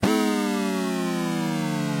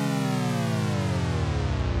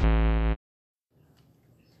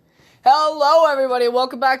Hello, everybody.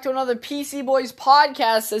 Welcome back to another PC Boys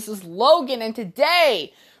podcast. This is Logan, and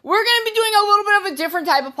today we're going to be doing a little bit of a different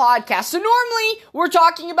type of podcast. So normally we're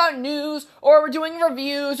talking about news, or we're doing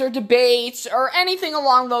reviews, or debates, or anything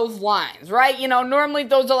along those lines, right? You know, normally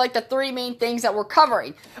those are like the three main things that we're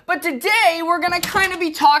covering. But today we're going to kind of be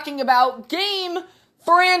talking about game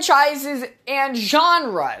franchises and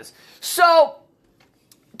genres. So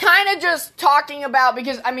kind of just talking about,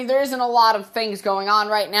 because, I mean, there isn't a lot of things going on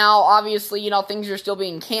right now. Obviously, you know, things are still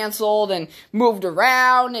being canceled and moved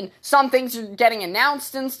around, and some things are getting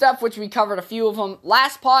announced and stuff, which we covered a few of them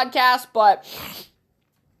last podcast, but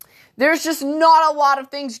there's just not a lot of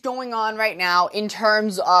things going on right now in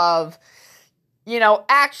terms of, you know,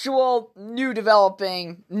 actual new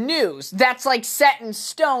developing news that's like set in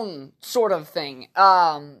stone sort of thing.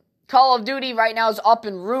 Call of Duty right now is up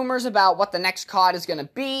in rumors about what the next COD is going to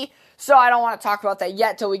be, so I don't want to talk about that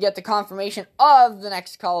yet till we get the confirmation of the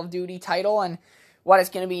next Call of Duty title and what it's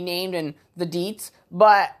going to be named and the deets.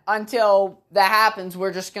 But until that happens,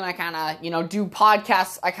 we're just going to kind of, you know, do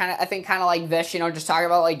podcasts, I think kind of like this, you know, just talk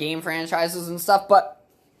about like game franchises and stuff. But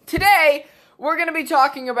today, we're going to be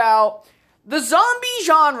talking about the zombie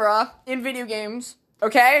genre in video games,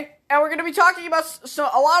 okay? And we're going to be talking about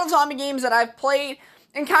a lot of zombie games that I've played,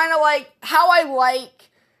 and kind of like how I like,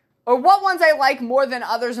 or what ones I like more than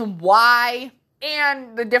others and why,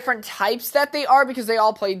 and the different types that they are, because they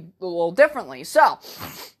all play a little differently. So,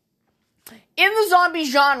 in the zombie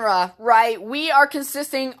genre, right, we are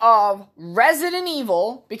consisting of Resident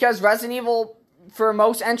Evil, because Resident Evil, for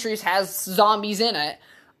most entries, has zombies in it.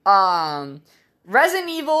 Resident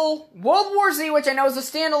Evil, World War Z, which I know is a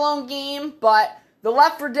standalone game, but the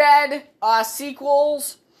Left 4 Dead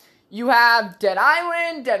sequels. You have Dead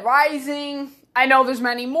Island, Dead Rising. I know there's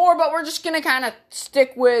many more, but we're just going to kind of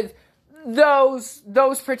stick with those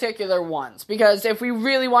particular ones. Because if we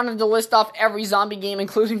really wanted to list off every zombie game,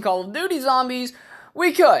 including Call of Duty Zombies,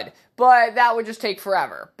 we could. But that would just take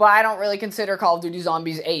forever. But I don't really consider Call of Duty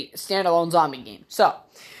Zombies a standalone zombie game. So,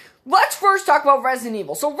 let's first talk about Resident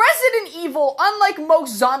Evil. So, Resident Evil, unlike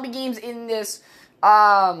most zombie games in this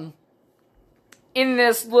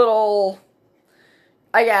little,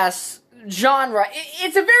 I guess, genre,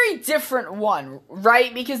 it's a very different one,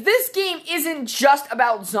 right? Because this game isn't just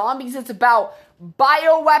about zombies, it's about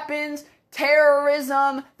bioweapons,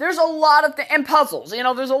 terrorism, there's a lot of and puzzles, you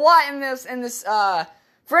know, there's a lot in this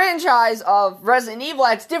franchise of Resident Evil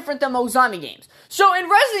that's different than most zombie games. So in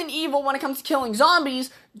Resident Evil, when it comes to killing zombies,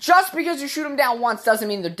 just because you shoot them down once doesn't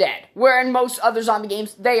mean they're dead, where in most other zombie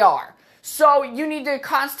games, they are. So you need to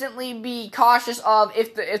constantly be cautious of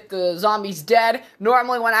if the zombie's dead.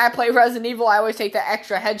 Normally when I play Resident Evil, I always take the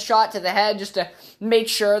extra headshot to the head just to make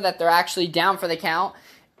sure that they're actually down for the count.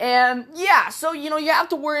 And yeah, so you know, you have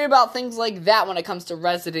to worry about things like that when it comes to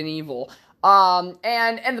Resident Evil.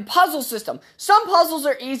 And the puzzle system. Some puzzles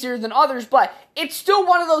are easier than others, but it's still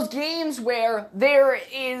one of those games where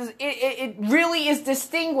it really is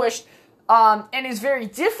distinguished and is very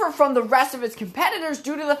different from the rest of its competitors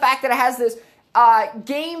due to the fact that it has this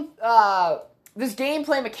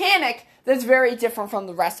gameplay mechanic that's very different from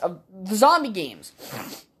the rest of the zombie games.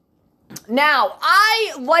 Now,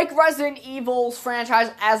 I like Resident Evil's franchise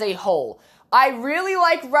as a whole. I really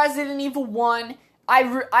like Resident Evil 1.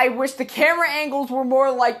 I wish the camera angles were more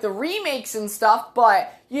like the remakes and stuff,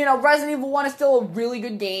 but, you know, Resident Evil 1 is still a really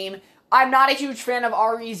good game. I'm not a huge fan of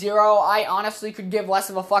RE0. I honestly could give less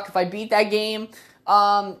of a fuck if I beat that game,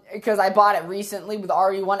 because I bought it recently with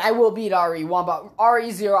RE1. I will beat RE1, but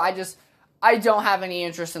RE0, I don't have any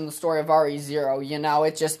interest in the story of RE0, you know,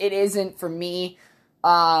 it isn't for me,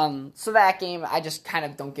 so that game, I just kind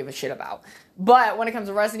of don't give a shit about. But when it comes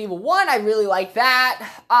to Resident Evil 1, I really like that.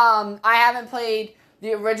 I haven't played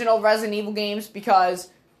the original Resident Evil games because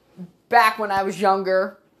back when I was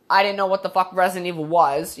younger, I didn't know what the fuck Resident Evil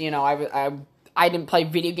was. You know, I didn't play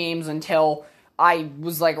video games until I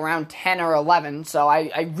was like around 10 or 11, so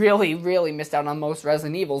I really, really missed out on most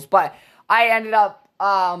Resident Evils. But I ended up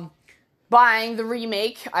buying the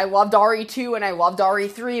remake. I loved RE2 and I loved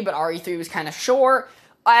RE3, but RE3 was kind of short.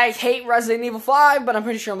 I hate Resident Evil 5, but I'm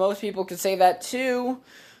pretty sure most people could say that too.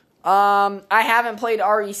 I haven't played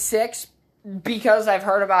RE6 because I've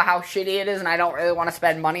heard about how shitty it is and I don't really want to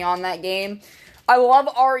spend money on that game. I love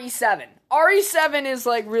RE7. RE7 is,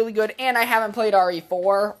 like, really good, and I haven't played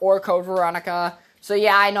RE4 or Code Veronica. So,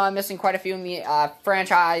 yeah, I know I'm missing quite a few in the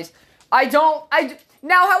franchise. Now,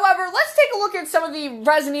 however, let's take a look at some of the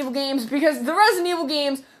Resident Evil games, because the Resident Evil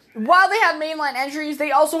games, while they have mainline entries,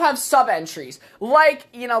 they also have sub-entries, like,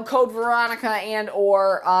 Code Veronica and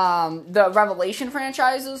or the Revelation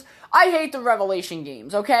franchises. I hate the Revelation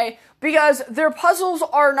games, okay? Because their puzzles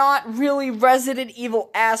are not really Resident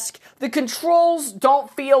Evil-esque. The controls don't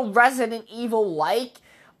feel Resident Evil-like.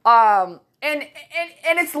 And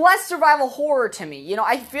it's less survival horror to me.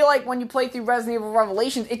 I feel like when you play through Resident Evil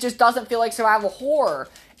Revelations, it just doesn't feel like survival horror.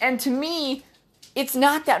 And to me, it's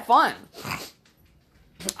not that fun.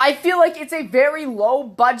 I feel like it's a very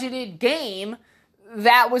low-budgeted game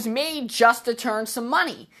that was made just to turn some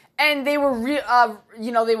money. And they were,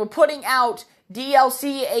 they were putting out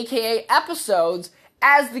DLC, aka episodes,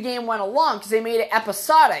 as the game went along, because they made it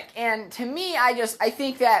episodic. And to me, I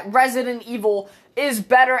think that Resident Evil is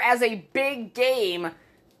better as a big game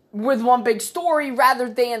with one big story, rather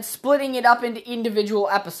than splitting it up into individual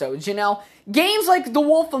episodes, Games like The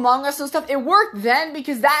Wolf Among Us and stuff, it worked then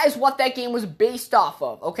because that is what that game was based off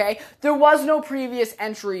of, okay? There was no previous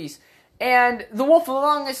entries. And The Wolf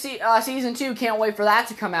Among Us Season 2, can't wait for that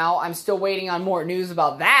to come out. I'm still waiting on more news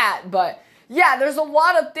about that. But, yeah, there's a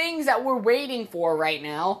lot of things that we're waiting for right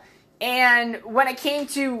now. And when it came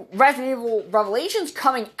to Resident Evil Revelations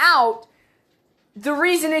coming out, the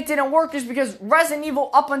reason it didn't work is because Resident Evil,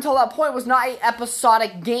 up until that point, was not an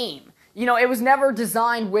episodic game. It was never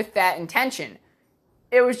designed with that intention.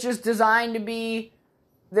 It was just designed to be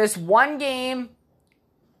this one game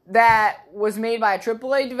that was made by a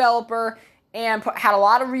AAA developer and had a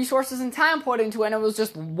lot of resources and time put into it, and it was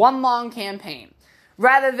just one long campaign.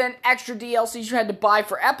 Rather than extra DLCs you had to buy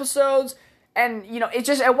for episodes, and,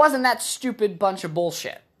 it wasn't that stupid bunch of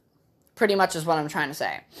bullshit. Pretty much is what I'm trying to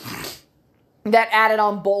say. That added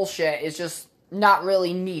on bullshit is just not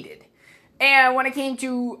really needed. And when it came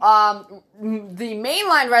to the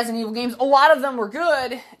mainline Resident Evil games, a lot of them were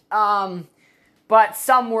good, but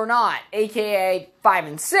some were not, aka 5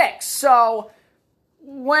 and 6. So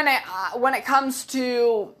when it comes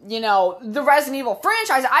to, the Resident Evil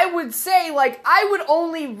franchise, I would say, I would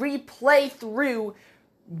only replay through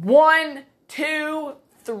 1, 2,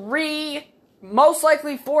 3, most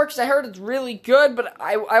likely 4, because I heard it's really good, but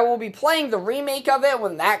I will be playing the remake of it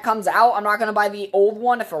when that comes out. I'm not going to buy the old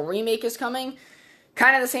one if a remake is coming.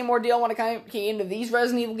 Kind of the same ordeal when it came to these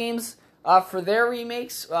Resident Evil games for their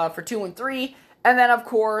remakes, for 2 and 3. And then, of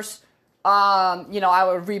course, I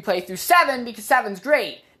would replay through 7, because 7's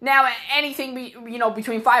great. Now, anything,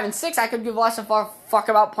 between 5 and 6, I could give less of a fuck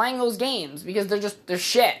about playing those games, because they're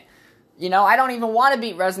shit. I don't even want to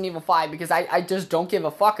beat Resident Evil 5 because I just don't give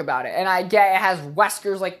a fuck about it. And I get it has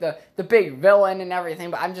Wesker's like the big villain and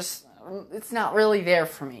everything, but it's not really there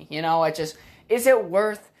for me. Is it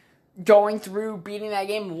worth going through beating that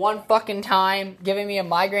game one fucking time, giving me a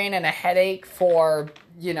migraine and a headache for,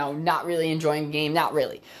 not really enjoying the game? Not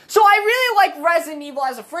really. So I really like Resident Evil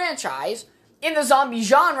as a franchise in the zombie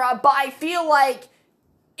genre, but I feel like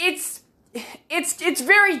it's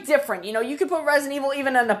very different. You could put Resident Evil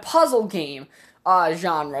even in a puzzle game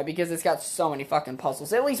genre because it's got so many fucking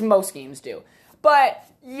puzzles. At least most games do. But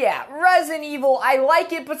yeah, Resident Evil, I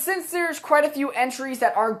like it, but since there's quite a few entries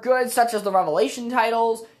that aren't good, such as the Revelation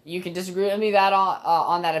titles, you can disagree with me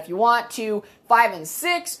on that if you want to, 5 and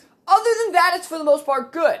 6, other than that, it's for the most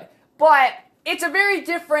part good. But it's a very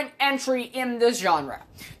different entry in this genre.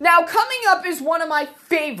 Now, coming up is one of my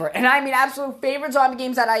favorite, and I mean absolute favorite zombie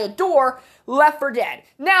games that I adore, Left 4 Dead.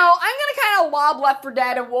 Now, I'm going to kind of lob Left 4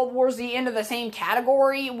 Dead and World War Z into the same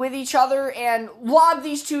category with each other and lob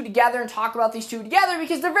these two together and talk about these two together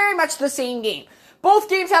because they're very much the same game. Both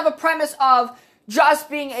games have a premise of just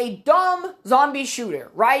being a dumb zombie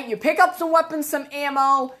shooter, right? You pick up some weapons, some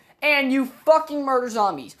ammo, and you fucking murder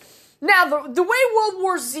zombies. Now, the way World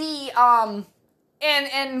War Z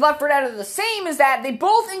and Left 4 Dead are the same is that they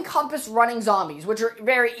both encompass running zombies, which are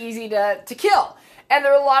very easy to kill. And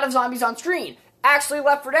there are a lot of zombies on screen. Actually,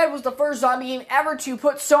 Left 4 Dead was the first zombie game ever to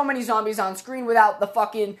put so many zombies on screen without the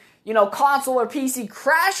fucking, console or PC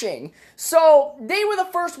crashing. So, they were the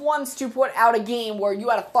first ones to put out a game where you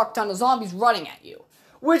had a fuck ton of zombies running at you.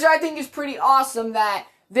 Which I think is pretty awesome that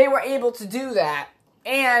they were able to do that.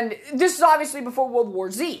 And this is obviously before World War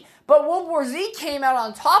Z. But World War Z came out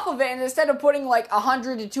on top of it, and instead of putting like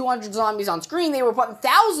 100 to 200 zombies on screen, they were putting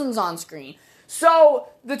thousands on screen. So,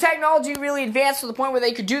 the technology really advanced to the point where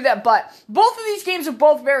they could do that, but both of these games are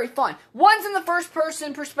both very fun. One's in the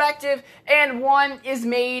first-person perspective, and one is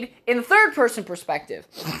made in the third-person perspective.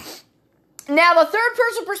 Now, the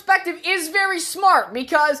third-person perspective is very smart,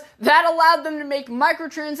 because that allowed them to make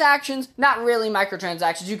microtransactions, not really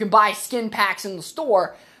microtransactions, you can buy skin packs in the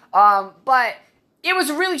store, but it was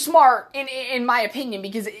really smart, in my opinion,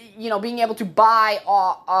 because, being able to buy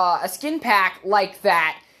a skin pack like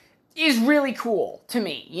that is really cool to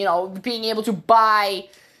me. You know, being able to buy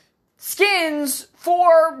skins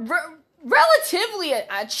for relatively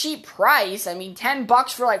a cheap price. I mean,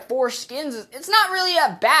 $10 for like 4 skins, it's not really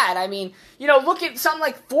that bad. I mean, you know, look at something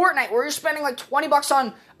like Fortnite where you're spending like $20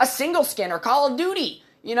 on a single skin, or Call of Duty,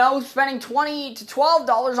 you know, spending $20 to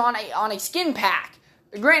 $12 on a skin pack.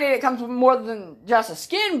 Granted, it comes with more than just a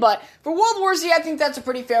skin, but for World War Z, I think that's a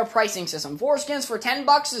pretty fair pricing system. 4 skins for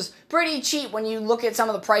 $10 is pretty cheap when you look at some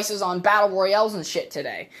of the prices on Battle Royales and shit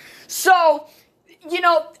today. So, you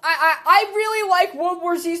know, I really like World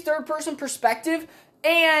War Z's third-person perspective,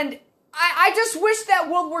 and I just wish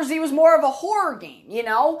that World War Z was more of a horror game, you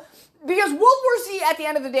know? Because World War Z, at the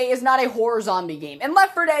end of the day, is not a horror zombie game, and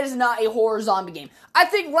Left 4 Dead is not a horror zombie game. I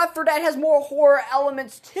think Left 4 Dead has more horror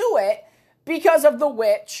elements to it because of the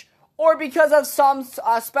witch, or because of some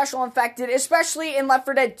special infected, especially in Left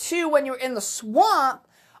 4 Dead 2 when you're in the swamp.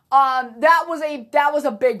 That was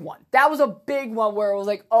a big one. That was a big one where it was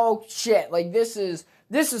like, oh shit, like this is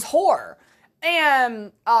horror.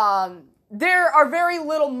 And there are very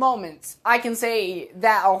little moments I can say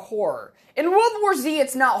that are horror. In World War Z,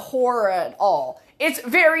 it's not horror at all. It's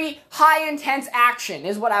very high intense action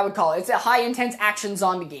is what I would call it. It's a high intense action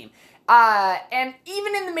zombie game. And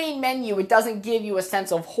even in the main menu, it doesn't give you a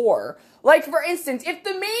sense of horror. Like, for instance, if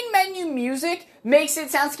the main menu music makes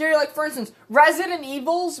it sound scary, like, for instance, Resident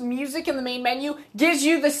Evil's music in the main menu gives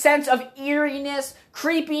you the sense of eeriness,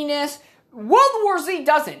 creepiness. World War Z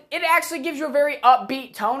doesn't. It actually gives you a very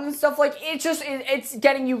upbeat tone and stuff. Like, it's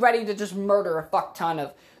getting you ready to just murder a fuck ton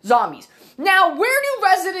of zombies. Now, where do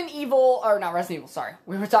Resident Evil, or not Resident Evil, sorry.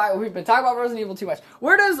 We've been talking about Resident Evil too much.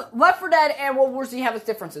 Where does Left 4 Dead and World War Z have its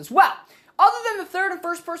differences? Well, other than the third and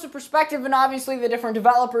first person perspective and obviously the different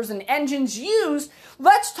developers and engines used,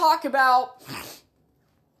 let's talk about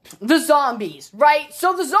the zombies, right?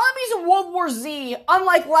 So the zombies in World War Z,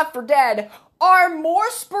 unlike Left 4 Dead, are more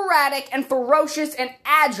sporadic and ferocious and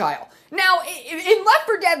agile. Now, in Left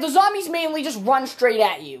 4 Dead, the zombies mainly just run straight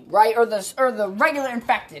at you, right? Or the regular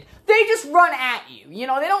infected. They just run at you. You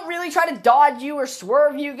know, they don't really try to dodge you or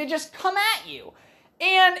swerve you. They just come at you.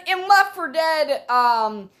 And in Left 4 Dead,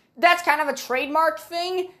 that's kind of a trademark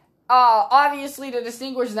thing, obviously to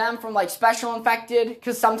distinguish them from, like, special infected,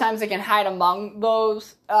 because sometimes they can hide among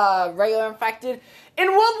those regular infected. In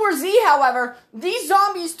World War Z, however, these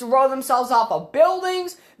zombies throw themselves off of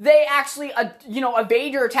buildings. They actually,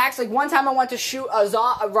 evade your attacks. Like, one time I went to shoot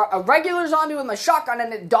a regular zombie with my shotgun,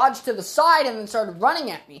 and it dodged to the side and then started running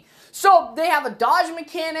at me. So, they have a dodge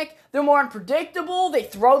mechanic. They're more unpredictable. They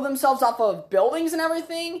throw themselves off of buildings and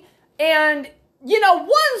everything. And you know,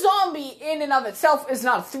 one zombie in and of itself is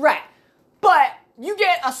not a threat, but you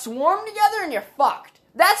get a swarm together and you're fucked.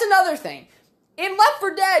 That's another thing. In Left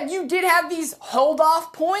 4 Dead, you did have these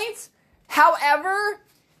hold-off points. However,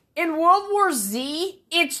 in World War Z,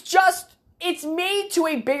 it's made to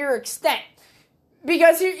a bigger extent.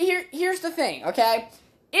 Because here's the thing, okay?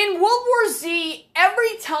 In World War Z,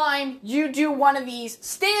 every time you do one of these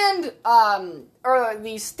final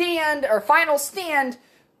stand,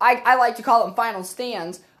 I like to call them final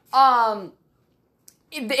stands.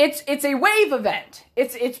 It's a wave event.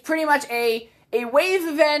 It's pretty much a wave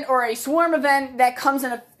event or a swarm event that comes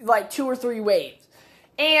in like 2 or 3 waves.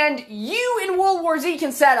 And you in World War Z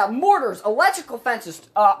can set up mortars, electrical fences,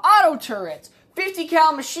 auto turrets, 50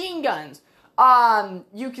 cal machine guns.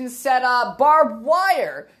 You can set up barbed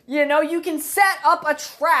wire. You know, you can set up a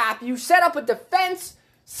trap. You set up a defense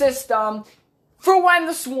system for when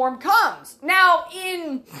the swarm comes. Now,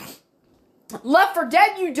 in Left 4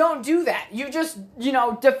 Dead, you don't do that. You just,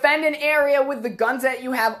 defend an area with the guns that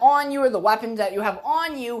you have on you or the weapons that you have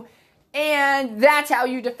on you, and that's how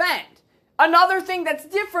you defend. Another thing that's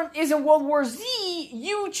different is in World War Z,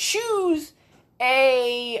 you choose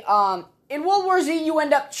in World War Z, you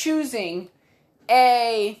end up choosing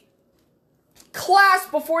a class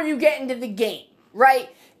before you get into the game, right?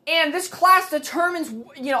 And this class determines,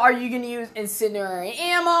 are you going to use incendiary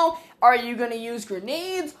ammo? Are you going to use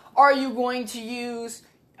grenades? Are you going to use,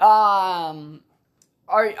 are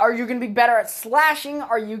you going to be better at slashing?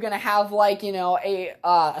 Are you going to have,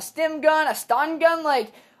 a stim gun, a stun gun?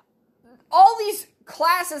 Like, all these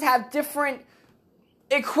classes have different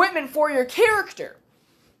equipment for your character.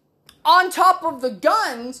 On top of the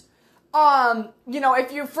guns,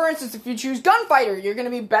 if you choose gunfighter, you're going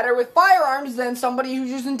to be better with firearms than somebody who's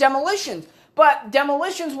using demolitions. But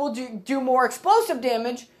demolitions will do more explosive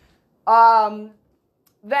damage, than,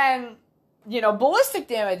 ballistic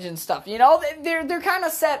damage and stuff. They're kind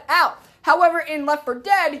of set out. However, in Left 4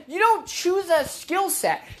 Dead, you don't choose a skill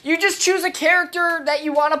set. You just choose a character that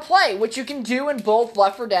you want to play, which you can do in both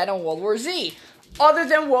Left 4 Dead and World War Z. Other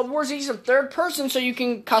than World War Z is a third person, so you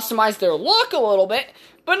can customize their look a little bit.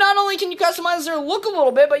 But not only can you customize their look a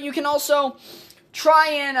little bit, but you can also try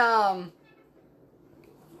and,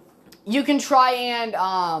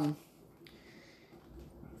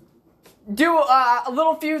 do a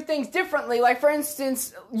little few things differently. Like, for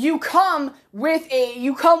instance, you come with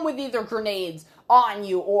either grenades on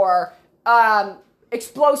you or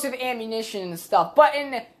explosive ammunition and stuff. But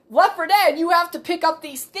in Left 4 Dead, you have to pick up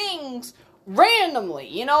these things randomly.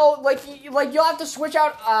 You know, like you'll have to switch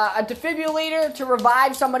out a defibrillator to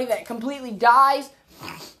revive somebody that completely dies.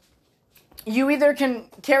 You either can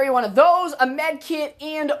carry one of those, a med kit,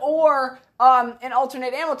 and or an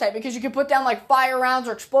alternate ammo type, because you can put down like fire rounds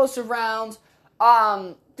or explosive rounds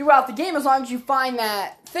throughout the game as long as you find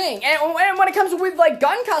that thing. And when it comes with like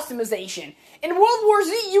gun customization, in World War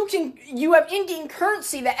Z, you have in-game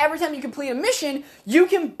currency that every time you complete a mission, you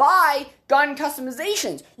can buy gun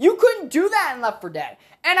customizations. You couldn't do that in Left 4 Dead.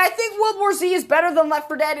 And I think World War Z is better than Left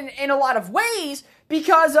 4 Dead in a lot of ways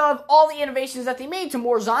because of all the innovations that they made, to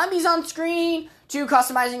more zombies on screen, to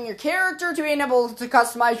customizing your character, to being able to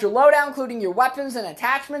customize your loadout, including your weapons and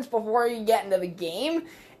attachments before you get into the game.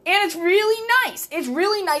 And it's really nice. It's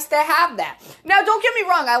really nice to have that. Now, don't get me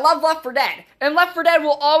wrong, I love Left 4 Dead. And Left 4 Dead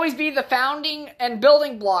will always be the founding and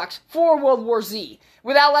building blocks for World War Z.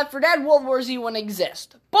 Without Left 4 Dead, World War Z wouldn't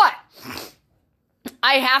exist. But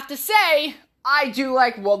I have to say, I do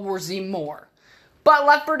like World War Z more. But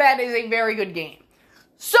Left 4 Dead is a very good game.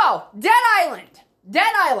 So, Dead Island.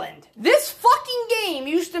 Dead Island. This fucking game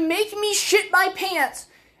used to make me shit my pants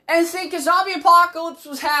and think a zombie apocalypse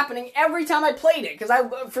was happening every time I played it. Because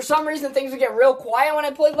for some reason, things would get real quiet when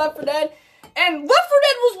I played Left 4 Dead. And Left 4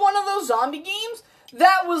 Dead was one of those zombie games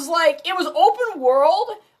that was like, it was open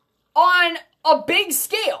world on a big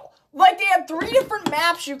scale. Like, they had 3 different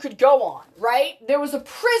maps you could go on, right? There was a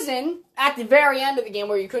prison at the very end of the game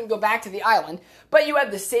where you couldn't go back to the island. But you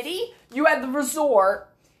had the city, you had the resort,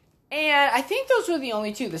 and I think those were the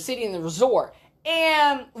only 2, the city and the resort.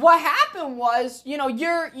 And what happened was, you know,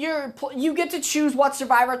 you get to choose what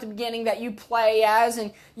survivor at the beginning that you play as,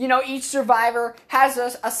 and, you know, each survivor has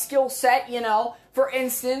a skill set, you know. For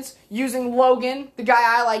instance, using Logan, the guy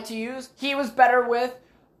I like to use, he was better with,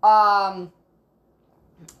 I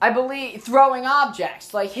believe, throwing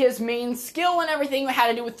objects. Like, his main skill and everything had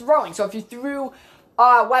to do with throwing. So if you threw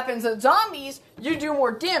weapons at zombies, you do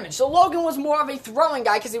more damage. So Logan was more of a throwing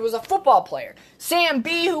guy because he was a football player. Sam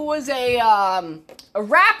B, who was a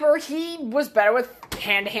rapper, he was better with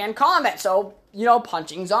hand-to-hand combat. So, you know,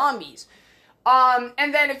 punching zombies. And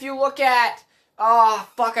then if you look at, I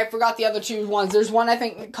forgot the other 2 ones. There's one, I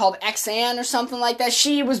think, called Xan or something like that.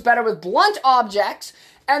 She was better with blunt objects.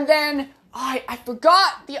 And then, I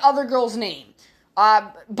forgot the other girl's name.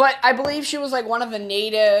 But I believe she was like one of the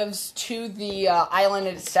natives to the island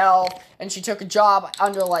itself, and she took a job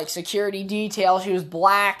under like security detail. She was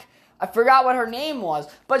black. I forgot what her name was,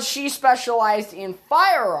 but she specialized in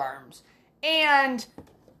firearms. And,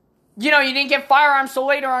 you know, you didn't get firearms till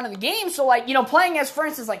later on in the game, so like, you know, playing as, for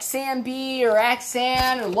instance, like Sam B or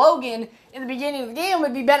Xan or Logan in the beginning of the game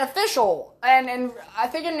would be beneficial. And I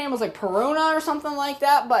think her name was like Peruna or something like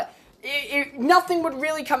that, but nothing would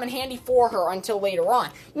really come in handy for her until later on.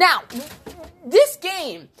 Now, this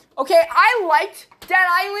game, okay, I liked Dead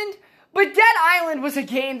Island, but Dead Island was a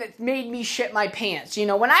game that made me shit my pants. You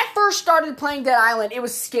know, when I first started playing Dead Island, it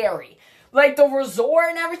was scary. Like, the resort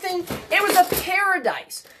and everything, it was a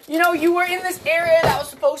paradise. You know, you were in this area that was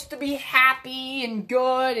supposed to be happy and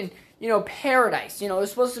good and, you know, paradise. You know, it was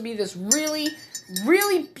supposed to be this really,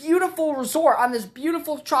 really beautiful resort on this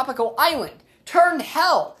beautiful tropical island. Turned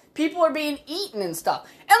hell. People are being eaten and stuff.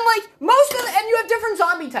 And like, and you have different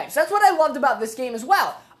zombie types. That's what I loved about this game as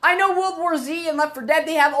well. I know World War Z and Left 4 Dead,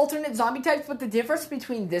 they have alternate zombie types, but the difference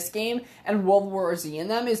between this game and World War Z and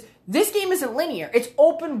them is, this game isn't linear. It's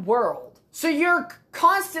open world. So you're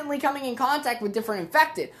constantly coming in contact with different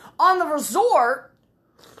infected. On the resort,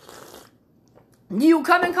 you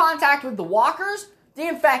come in contact with the walkers, the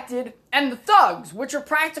infected, and the thugs, which are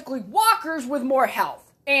practically walkers with more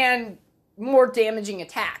health and more damaging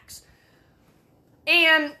attacks.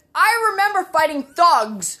 And I remember fighting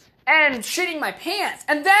thugs and shitting my pants.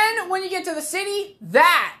 And then when you get to the city,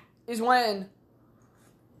 that is when...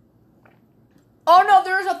 Oh no,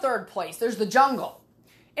 there is a third place. There's the jungle.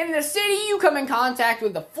 In the city, you come in contact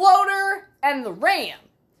with the floater and the ram.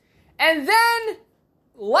 And then,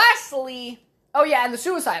 lastly... Oh yeah, and the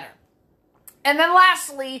suicider. And then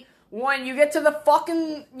lastly, when you get to the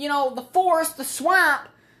fucking, you know, the forest, the swamp,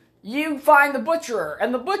 you find the Butcherer.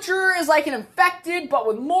 And the Butcherer is like an infected, but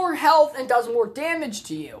with more health and does more damage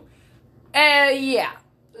to you. Yeah.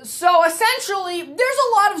 So essentially, there's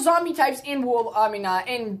a lot of zombie types in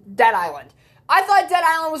Dead Island. I thought Dead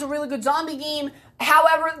Island was a really good zombie game.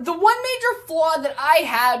 However, the one major flaw that I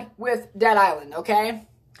had with Dead Island, okay?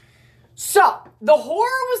 So, the horror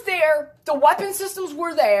was there, the weapon systems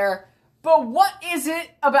were there, but what is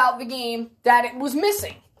it about the game that it was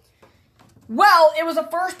missing? Well, it was a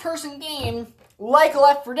first-person game, like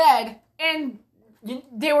Left 4 Dead, and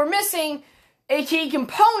they were missing a key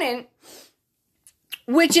component,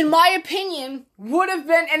 which in my opinion would have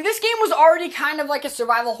been, and this game was already kind of like a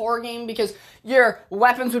survival horror game because your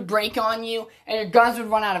weapons would break on you and your guns would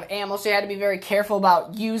run out of ammo, so you had to be very careful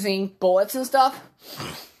about using bullets and stuff.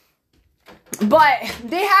 But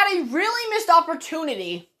they had a really missed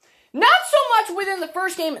opportunity, not so much within the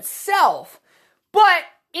first game itself, but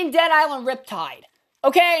in Dead Island Riptide.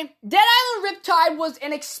 Okay? Dead Island Riptide was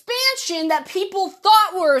an expansion that people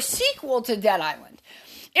thought were a sequel to Dead Island.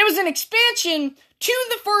 It was an expansion to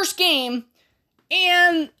the first game,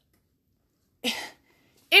 and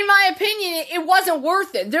in my opinion, it wasn't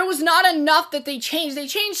worth it. There was not enough that they changed. They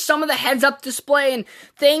changed some of the heads-up display and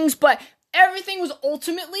things, but everything was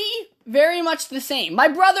ultimately very much the same. My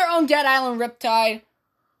brother owned Dead Island Riptide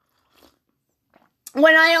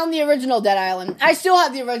when I owned the original Dead Island. I still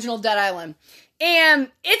have the original Dead Island.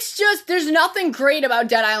 And it's just, there's nothing great about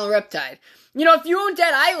Dead Island Riptide. You know, if you own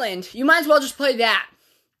Dead Island, you might as well just play that.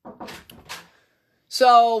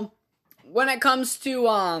 So, when it comes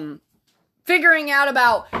to figuring out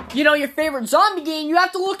about, you know, your favorite zombie game, you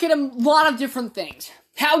have to look at a lot of different things.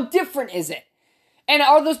 How different is it? And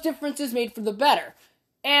are those differences made for the better?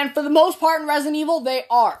 And for the most part in Resident Evil, they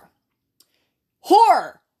are.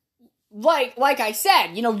 Horror. Like I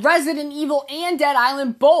said, you know, Resident Evil and Dead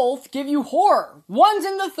Island both give you horror. One's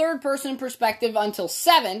in the third-person perspective until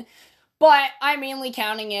 7, but I'm mainly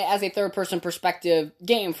counting it as a third-person perspective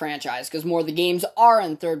game franchise, because more of the games are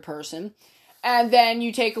in third person. And then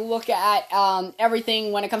you take a look at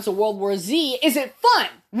everything when it comes to World War Z. Is it fun?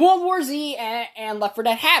 World War Z and Left 4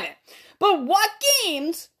 Dead have it. But what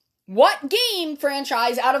game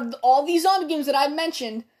franchise out of all these zombie games that I've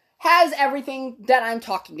mentioned has everything that I'm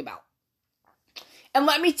talking about? And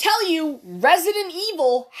let me tell you, Resident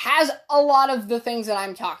Evil has a lot of the things that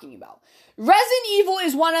I'm talking about. Resident Evil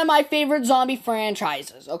is one of my favorite zombie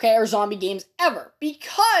franchises, okay, or zombie games ever,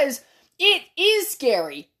 because it is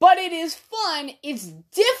scary, but it is fun, it's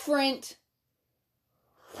different,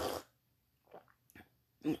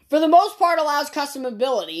 for the most part allows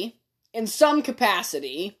customability in some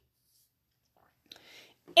capacity,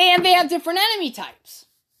 and they have different enemy types.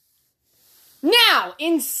 Now,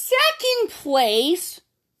 in second place,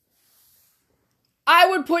 I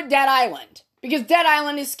would put Dead Island, because Dead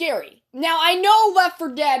Island is scary. Now, I know Left 4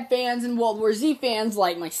 Dead fans and World War Z fans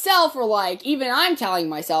like myself, or like, even I'm telling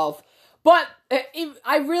myself, but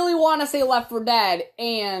I really want to say Left 4 Dead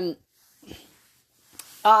and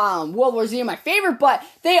World War Z are my favorite, but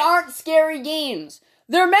they aren't scary games.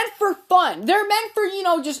 They're meant for fun. They're meant for, you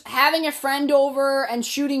know, just having a friend over and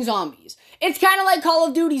shooting zombies. It's kind of like Call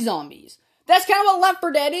of Duty zombies. That's kind of what Left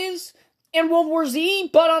 4 Dead is in World War Z,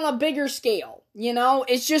 but on a bigger scale. You know,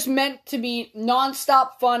 it's just meant to be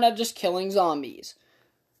non-stop fun of just killing zombies.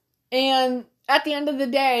 And at the end of the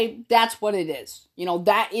day, that's what it is. You know,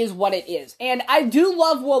 that is what it is. And I do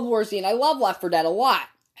love World War Z, and I love Left 4 Dead a lot.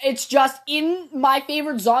 It's just in my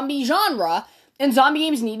favorite zombie genre, and zombie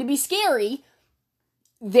games need to be scary,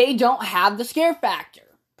 they don't have the scare factor,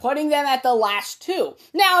 putting them at the last two.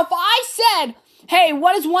 Now, if I said, hey,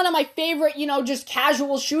 what is one of my favorite, you know, just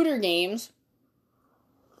casual shooter games,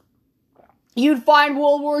 you'd find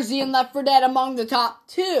World War Z and Left 4 Dead among the top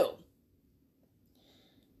two.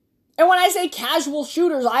 And when I say casual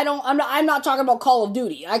shooters, I'm not talking about Call of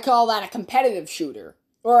Duty. I call that a competitive shooter,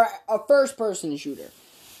 or a first-person shooter.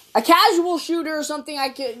 A casual shooter is something I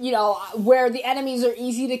could, you know, where the enemies are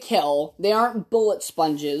easy to kill. They aren't bullet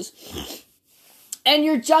sponges. And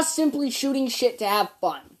you're just simply shooting shit to have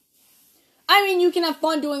fun. I mean, you can have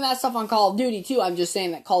fun doing that stuff on Call of Duty, too. I'm just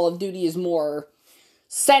saying that Call of Duty is more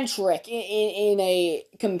centric in a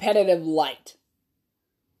competitive light.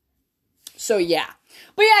 So, yeah.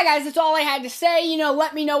 But yeah, guys, that's all I had to say. You know,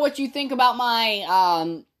 let me know what you think about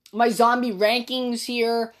my, my zombie rankings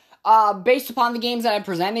here. Based upon the games that I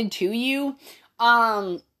presented to you.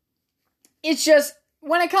 It's just,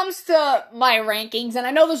 when it comes to my rankings, and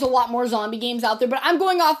I know there's a lot more zombie games out there, but I'm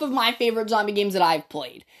going off of my favorite zombie games that I've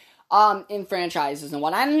played, in franchises and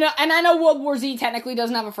whatnot. And I know World War Z technically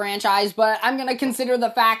doesn't have a franchise, but I'm gonna consider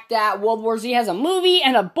the fact that World War Z has a movie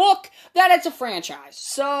and a book, that it's a franchise.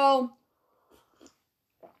 So,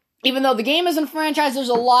 even though the game isn't a franchise, there's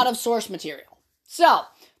a lot of source material. So,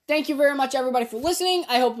 Thank you very much, everybody, for listening.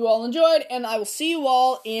 I hope you all enjoyed, and I will see you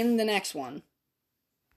all in the next one.